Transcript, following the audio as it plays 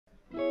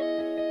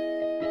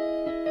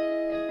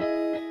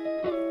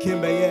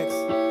Kembe X,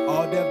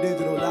 all deaf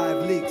digital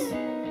live leaks.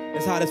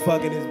 It's hot as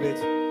fuck in this bitch.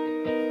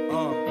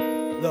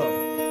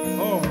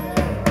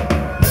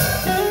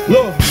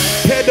 Look,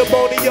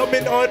 pandemonium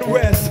and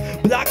unrest.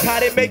 Block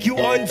hot and make you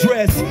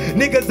undress.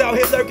 Niggas out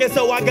here lurking,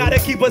 so I gotta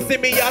keep a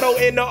semi-auto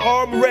in the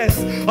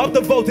armrest. Up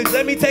the voltage,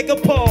 let me take a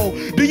poll.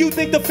 Do you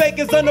think the fake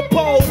is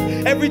unopposed?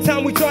 Every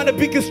time we trying to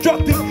be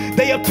constructive,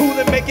 they up tool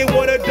and making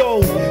one of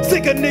those.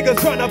 Sick of niggas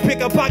trying to pick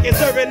a pocket,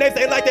 serving they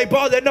say like they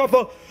ballin' off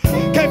a.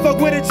 Can't fuck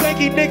with a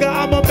janky nigga,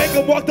 I'ma make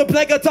him walk the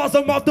plank or toss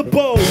him off the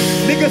boat.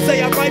 Niggas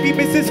say I might be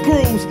missing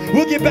screws.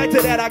 We'll get back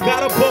to that, I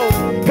got a boat.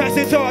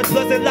 Passing charge,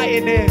 plus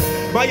enlightening.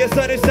 My your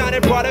sun is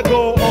shining,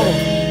 prodigal on.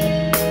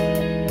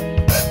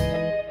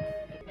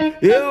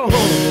 Yeah,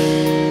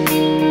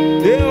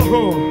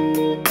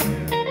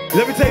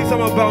 Let me tell you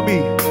something about me.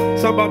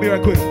 Something about me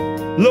right quick.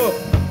 Look.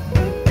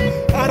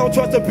 I don't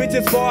trust a bitch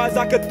as far as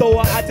I could throw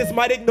her. I just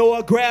might ignore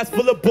a grass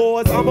full of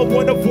boars. I'm a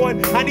one of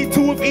one. I need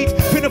two of each.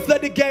 Finna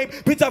flood the game.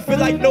 Bitch, I feel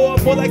like Noah.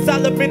 More like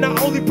Solomon. I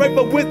only pray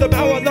for wisdom.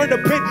 How I learn to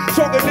pick.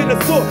 Stronger than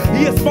a sword.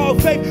 He a small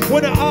faith.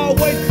 Wanna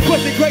always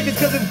question greatness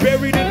cause it's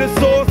buried in the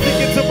soil.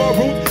 Sticking to my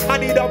roots. I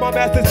need all my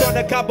masters trying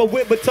to cop a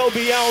whip. But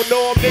Toby, I don't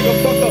know him.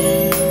 Nigga, fuck up.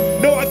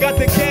 No, I got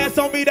the gas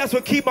on me. That's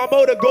what keep my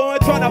motor going.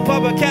 Tryna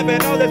pop a cap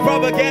and all this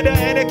propaganda.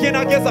 And again,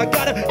 I guess I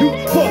gotta do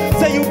for.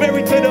 Say you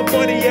married to the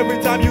money every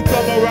time you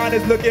come around.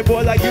 It's looking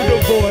more like you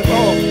divorced.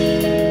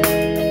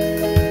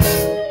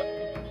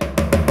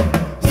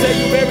 Say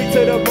you married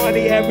to the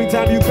money every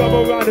time you come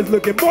around. It's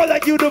looking more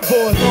like you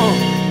divorced.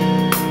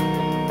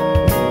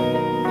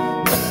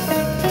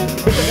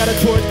 Bitch, I got a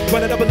torch,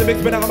 running up a limit,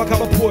 spin out my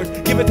collar porch.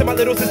 Give it to my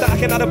little sister, I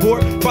cannot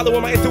abort.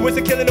 Following my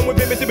intuition, killing them with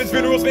missing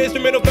funerals for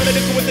instrumentals, turning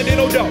this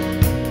coincidental dough.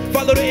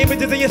 Follow the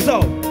images in your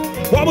soul.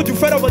 Why would you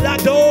fret over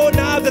locked door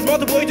knobs? There's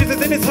multiple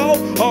entrances in this hole.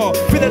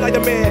 Feeling like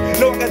the man.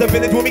 Know I got the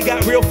village when we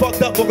got real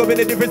fucked up. Woke up in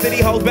a different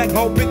city, hoes back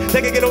home. Bitch,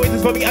 they can get no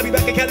interest for me. I be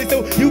back in Cali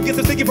soon. You get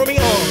some sticky from me.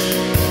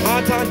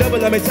 On-time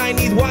double, I'm a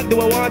Chinese walk,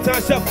 doing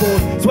one-time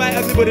shuffle. Swag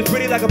ugly, but it's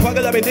pretty like a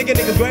puzzle. I've been thinking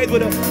niggas grades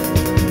with a.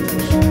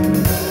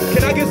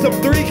 Can I get some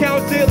 3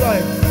 counts here,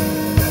 like?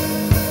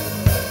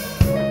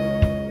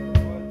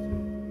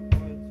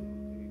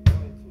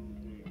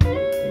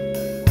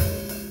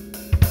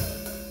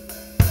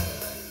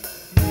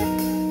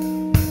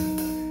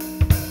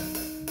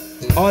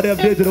 All that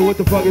digital, what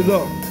the fuck is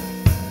up?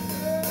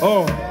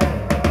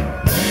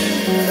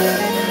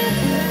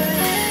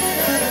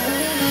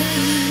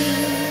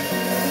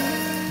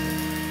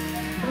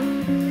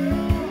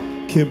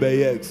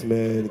 Kembe X,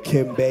 man.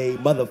 Kembe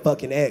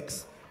motherfucking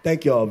X.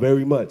 Thank y'all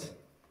very much.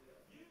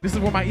 This is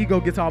where my ego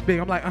gets all big.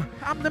 I'm like,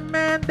 I'm the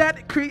man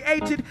that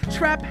created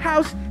trap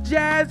house,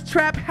 jazz,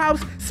 trap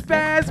house,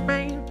 spaz,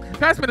 man.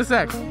 Pass me the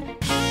sax.